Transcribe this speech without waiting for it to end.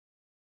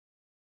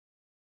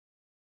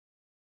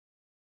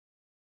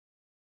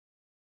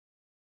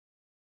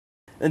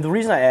And the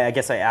reason I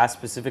guess I asked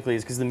specifically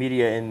is because the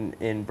media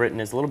in Britain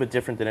is a little bit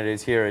different than it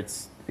is here.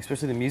 It's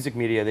especially the music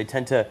media. They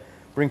tend to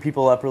bring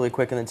people up really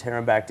quick and then tear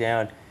them back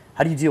down.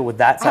 How do you deal with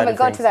that side of things?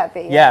 I haven't got to that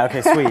bit yet. Yeah,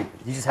 okay, sweet.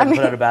 You just haven't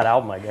put out a bad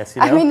album, I guess,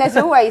 you know? I mean, there's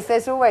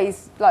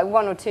always like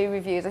 1 or 2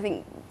 reviews. I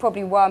think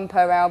probably 1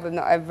 per album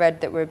that I've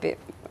read that were a bit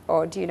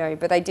odd, you know,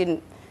 but they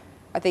didn't,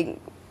 I think,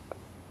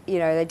 you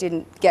know, they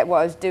didn't get what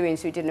I was doing,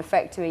 so it didn't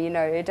affect me, you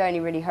know. It'd only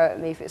really hurt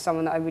me if it's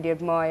someone that I really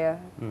admire.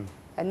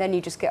 And then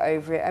you just get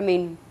over it. I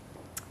mean,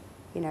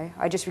 you know,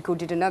 I just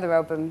recorded another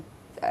album,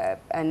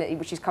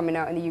 which is coming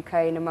out in the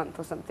UK in a month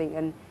or something,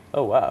 and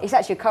oh wow! It's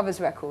actually a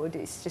covers record.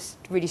 It's just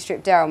really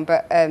stripped down,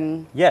 but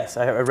yes,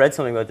 I read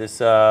something about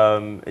this.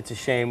 It's a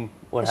shame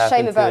what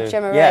happened. It's a shame about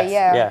Gemma Ray. Yes,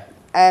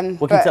 yeah.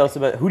 What can you tell us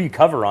about who do you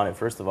cover on it?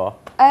 First of all,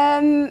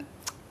 I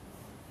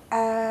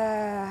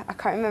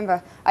can't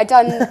remember. I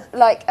done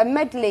like a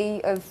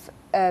medley of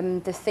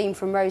the theme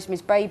from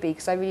Rosemary's Baby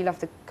because I really love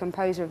the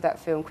composer of that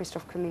film,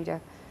 Christoph Komeda.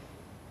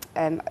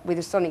 With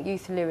a Sonic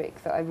Youth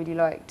lyric that I really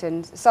liked,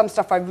 and some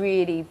stuff I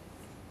really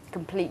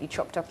completely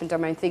chopped up and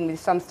done my own thing with.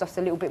 Some stuff's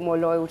a little bit more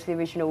loyal to the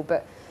original,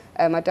 but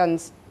I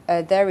done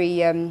a very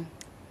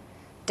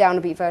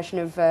downbeat version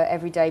of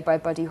Every Day by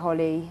Buddy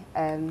Holly.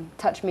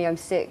 Touch Me, I'm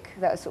Sick,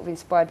 that was sort of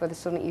inspired by the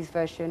Sonic Youth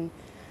version.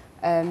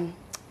 I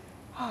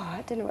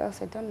don't know what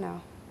else I've done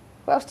now.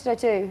 What else did I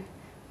do?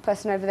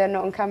 Person over there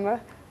not on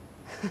camera.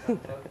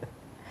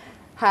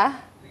 Huh?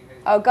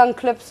 Oh, Gun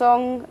Club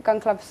song,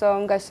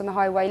 Ghost on the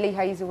Highway, Lee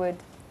Hazelwood.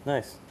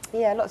 Nice.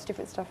 Yeah, lots of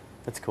different stuff.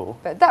 That's cool.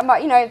 But that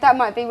might, you know, that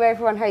might be where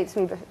everyone hates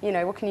me. But you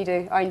know, what can you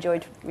do? I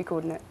enjoyed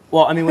recording it.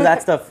 Well, I mean, will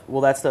that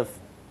stuff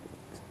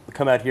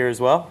come out here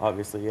as well?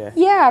 Obviously, yeah.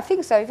 Yeah, I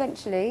think so.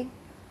 Eventually.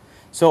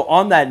 So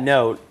on that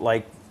note,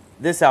 like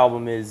this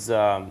album is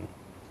all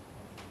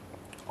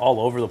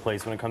over the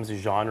place when it comes to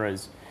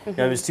genres. You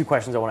know, there's 2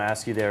 questions I want to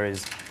ask you. There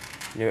is,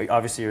 you know,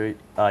 obviously you're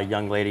a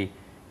young lady.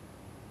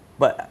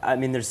 But, I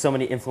mean, there's so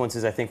many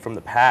influences, I think, from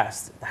the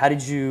past. How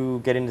did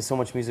you get into so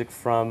much music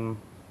from...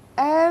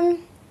 Well,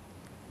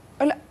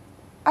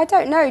 I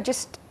don't know.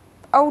 Just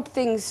old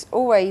things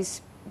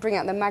always bring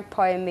out the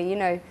magpie in me, you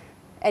know.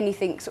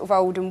 Anything sort of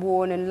old and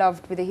worn and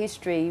loved with a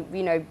history,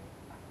 you know,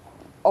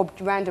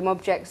 random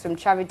objects from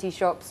charity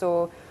shops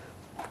or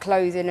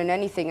clothing and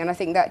anything. And I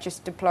think that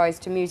just applies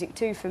to music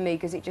too for me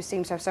because it just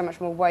seems to have so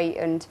much more weight,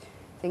 and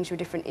things from a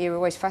different era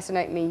always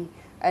fascinate me.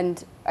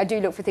 And I do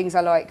look for things I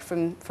like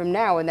from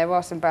now, and there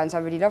are some bands I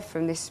really love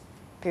from this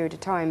period of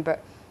time,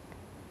 but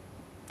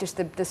just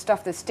the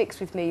stuff that sticks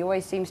with me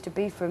always seems to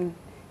be from,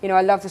 you know,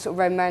 I love the sort of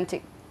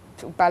romantic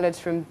sort of ballads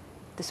from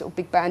the sort of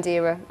big band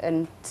era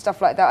and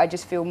stuff like that. I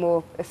just feel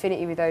more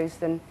affinity with those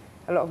than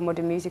a lot of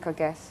modern music, I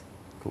guess.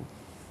 Cool.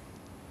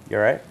 You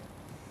all right?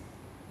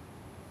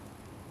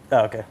 Oh,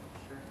 okay.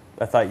 Sure.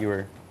 I thought you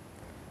were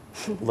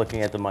looking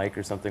at the mic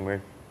or something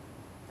weird.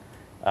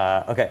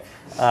 Okay.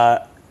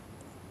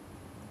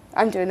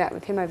 I'm doing that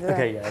with him over there.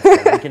 Okay, yeah,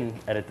 that's fine. We can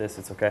edit this,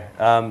 it's okay.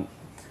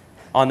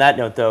 On that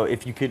note, though,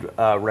 if you could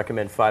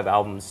recommend 5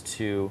 albums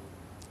to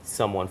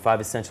someone,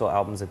 5 essential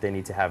albums that they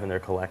need to have in their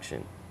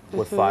collection,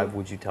 what 5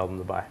 would you tell them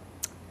to buy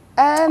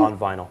on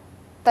vinyl?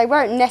 They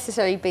won't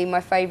necessarily be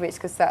my favourites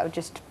because that would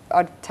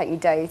I'd take me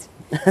days.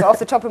 But off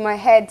the top of my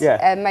head,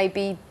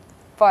 maybe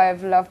Fire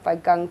of Love by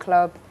Gun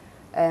Club,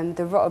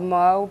 The Rotten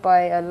Mile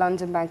by a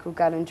London band called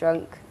Gallon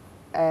Drunk.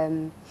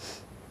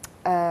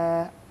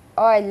 I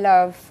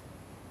love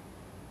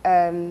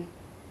the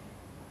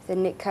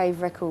Nick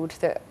Cave record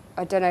that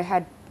I don't know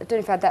if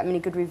it had that many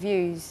good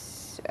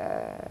reviews.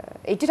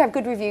 It did have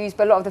good reviews,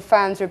 but a lot of the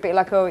fans were a bit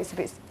like, oh, it's a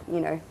bit, you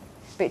know,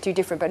 a bit too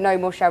different. But No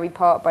More Shall We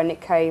Part by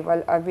Nick Cave,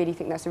 I really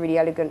think that's a really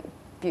elegant,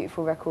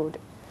 beautiful record.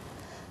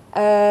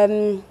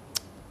 I've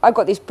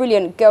got this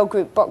brilliant girl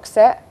group box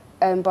set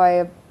by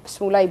a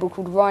small label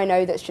called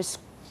Rhino that's just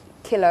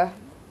killer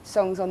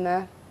songs on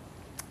there.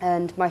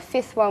 And my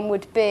 5th one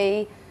would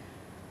be,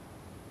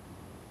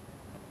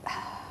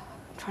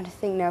 I'm trying to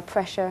think now,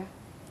 pressure.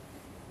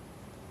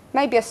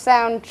 Maybe a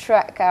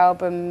soundtrack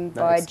album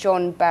by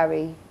John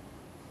Barry,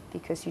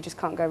 because you just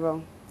can't go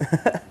wrong.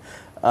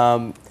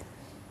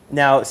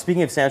 Now,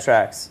 speaking of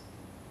soundtracks,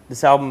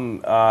 this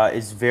album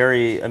is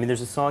very, I mean,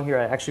 there's a song here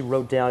I actually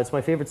wrote down. It's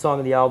my favorite song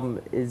on the album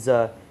is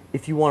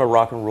If You Want to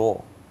Rock and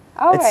Roll.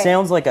 Oh, it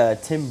sounds like a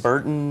Tim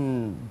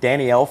Burton,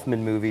 Danny Elfman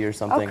movie or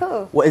something. Oh,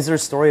 cool. What, is there a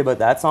story about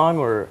that song?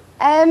 Or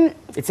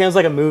it sounds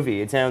like a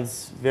movie. It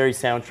sounds very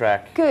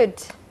soundtrack.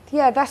 Good.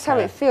 Yeah, that's how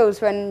it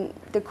feels when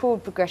the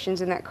chord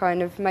progressions and that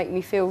kind of make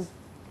me feel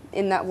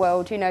in that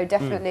world, you know,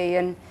 definitely.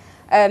 And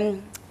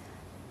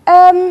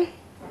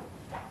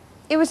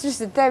it was just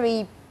a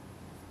very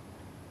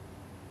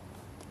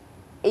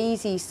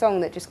easy song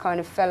that just kind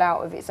of fell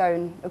out of its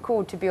own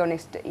accord, to be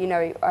honest. You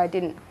know, I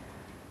didn't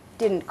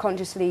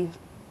consciously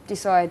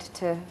decide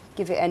to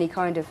give it any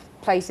kind of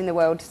place in the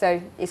world.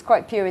 So it's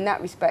quite pure in that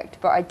respect.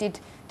 But I did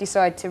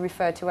decide to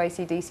refer to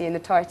AC/DC in the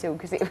title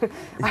because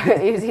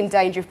it was in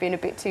danger of being a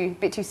bit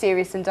too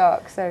serious and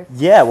dark. So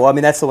yeah, well, I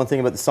mean, that's the one thing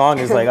about the song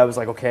is like I was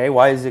like, okay,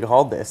 why is it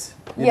called this?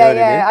 You know what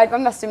I mean? I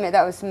must admit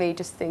that was me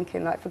just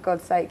thinking, like, for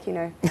God's sake, you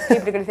know,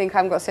 people are going to think I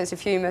haven't got a sense of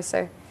humour.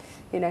 So,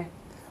 you know.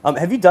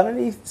 Have you done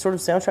any sort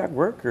of soundtrack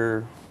work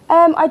or?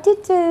 I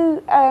did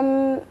do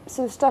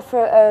some stuff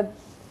for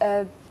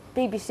a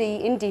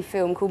BBC indie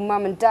film called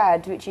Mum and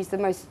Dad, which is the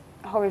most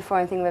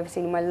horrifying thing I've ever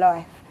seen in my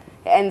life.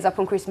 It ends up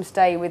on Christmas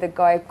Day with a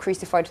guy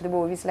crucified to the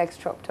wall with his legs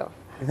chopped off.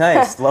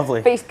 Nice,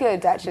 lovely. But it's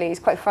good, actually. It's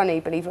quite funny,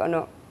 believe it or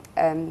not.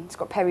 It's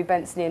got Perry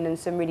Benson in and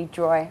some really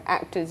dry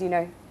actors, you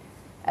know.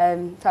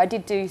 So I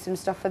did do some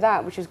stuff for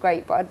that, which was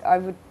great, but I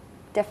would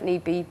definitely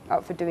be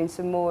up for doing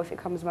some more if it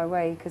comes my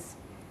way, because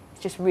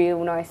it's just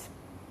real nice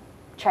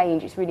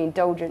change. It's really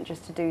indulgent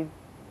just to do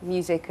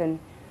music and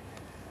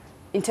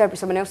interpret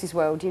someone else's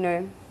world, you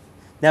know.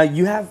 Now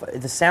you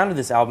have, the sound of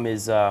this album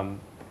is,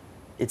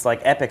 it's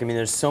like epic. I mean,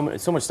 there's so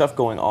much stuff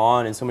going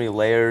on and so many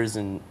layers,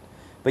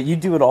 but you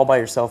do it all by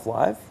yourself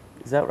live,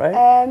 is that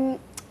right?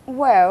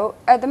 Well,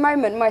 at the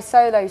moment, my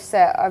solo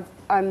set,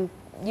 I'm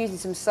using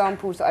some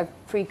samples that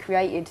I've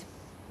pre-created.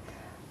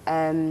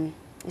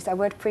 Is that a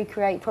word,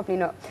 pre-create? Probably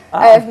not.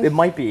 It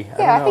might be.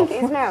 I think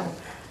it is now.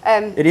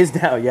 It is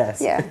now,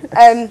 yes.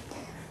 Yeah.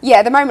 Yeah,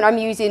 at the moment I'm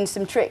using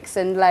some tricks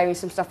and layering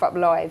some stuff up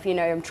live. You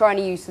know, I'm trying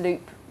to use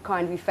loop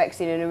kind of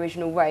effects in an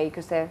original way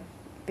because they've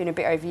been a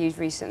bit overused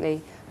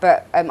recently.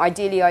 But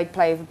ideally I'd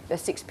play with a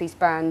 6-piece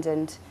band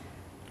and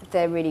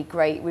they're really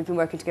great. We've been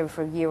working together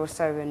for a year or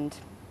so and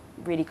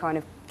really kind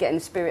of getting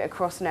the spirit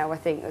across now, I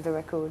think, of the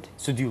record.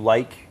 So do you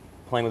like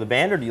playing with a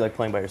band or do you like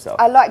playing by yourself?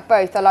 I like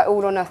both. I like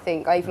all or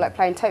nothing. I either like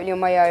playing totally on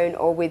my own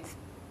or with,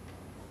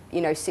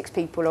 you know, 6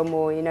 people or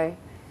more, you know.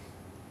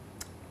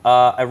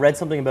 I read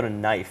something about a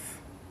knife.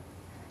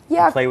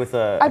 Yeah, you play with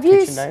a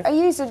kitchen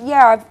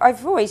knife?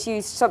 I've always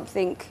used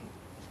something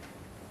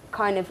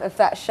kind of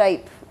that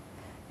shape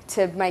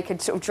to make a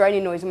sort of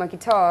droning noise on my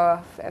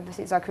guitar ever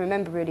since I can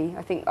remember, really.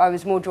 I think I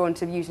was more drawn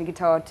to using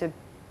guitar so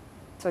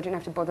I didn't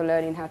have to bother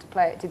learning how to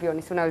play it, to be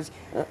honest, when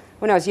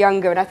I was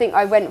younger. And I think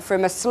I went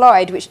from a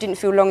slide, which didn't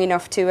feel long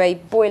enough, to a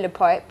boiler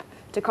pipe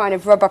to kind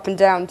of rub up and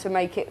down to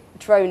make it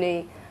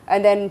drony.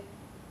 And then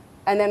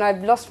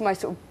I've lost my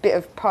sort of bit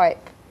of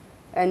pipe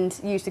and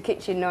used a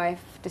kitchen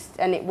knife,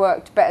 and it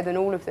worked better than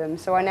all of them.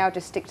 So I now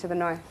just stick to the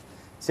knife.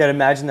 See, I'd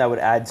imagine that would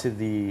add to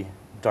the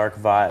dark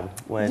vibe.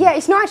 Yeah,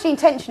 it's not actually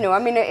intentional. I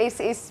mean,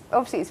 it's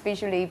obviously it's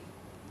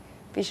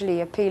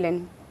visually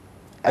appealing.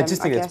 I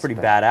just think it's pretty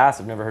badass.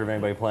 I've never heard of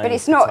anybody playing. But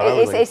it's not.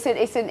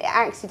 It's an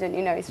accident,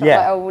 you know. It's not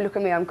like, oh, well, look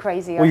at me, I'm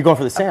crazy. Well, you're going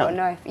for the sound. I've got a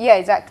knife. Yeah,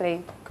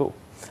 exactly. Cool.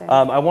 So.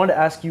 I wanted to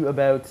ask you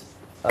about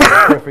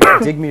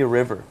Dig Me a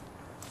River.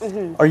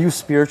 Mm-hmm. Are you a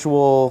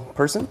spiritual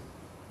person?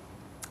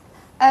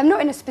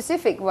 Not in a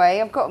specific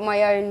way. I've got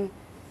my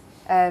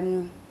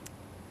own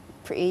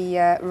pretty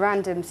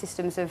random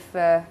systems of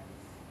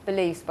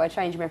beliefs, but I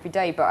change them every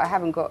day. But I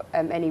haven't got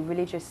any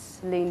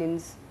religious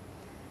leanings.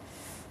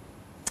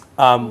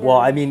 No. Well,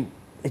 I mean,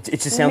 it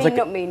just sounds like...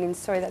 Not meanings,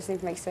 sorry, that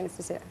doesn't make sense,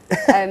 does it?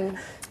 I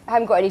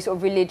haven't got any sort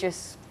of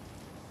religious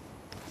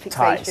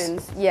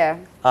fixations. Ties. Yeah.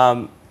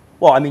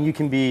 Well, I mean, you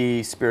can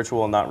be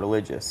spiritual and not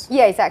religious.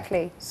 Yeah,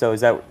 exactly. So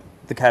is that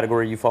the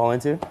category you fall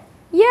into?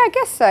 Yeah, I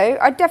guess so.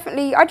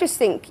 I just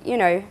think, you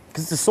know...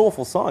 Because it's a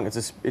soulful song.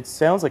 It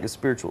sounds like a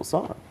spiritual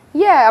song.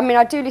 Yeah, I mean,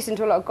 I do listen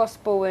to a lot of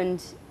gospel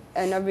and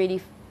I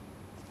really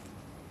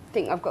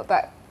think I've got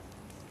that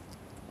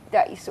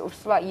sort of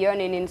slight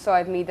yearning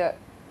inside me that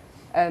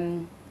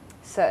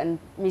certain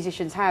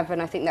musicians have,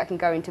 and I think that can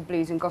go into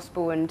blues and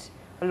gospel and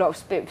a lot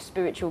of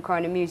spiritual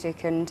kind of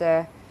music, and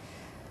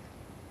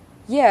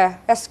yeah,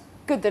 that's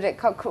good that it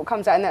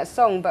comes out in that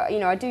song. But you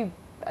know, I do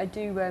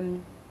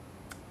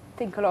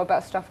think a lot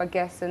about stuff, I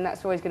guess, and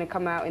that's always going to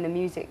come out in the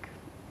music,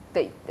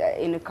 that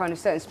in a kind of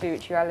certain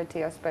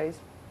spirituality, I suppose.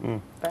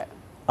 Mm. But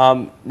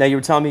now you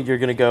were telling me you're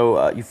going to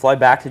go. You fly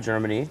back to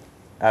Germany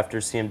after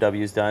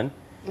CMW is done,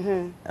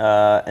 mm-hmm.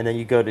 And then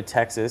you go to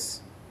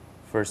Texas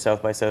for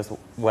South by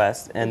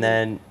Southwest, and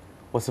then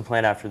what's the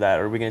plan after that?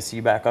 Are we going to see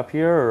you back up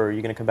here, or are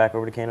you going to come back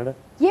over to Canada?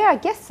 Yeah, I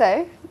guess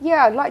so.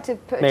 Yeah, I'd like to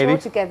put a tour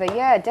together.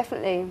 Yeah,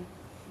 definitely.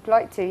 I'd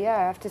like to. Yeah,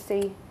 I have to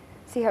see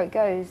how it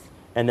goes.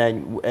 And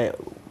then,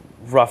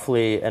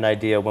 roughly an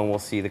idea when we'll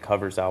see the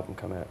Covers album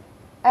come out.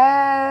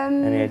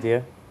 Any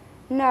idea?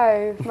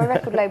 No, my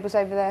record label's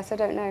over there, so I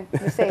don't know.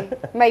 We'll see.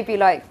 Maybe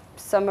like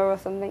summer or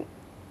something.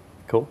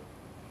 Cool.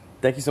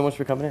 Thank you so much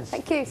for coming in.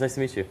 Thank you. It's nice to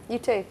meet you. You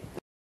too.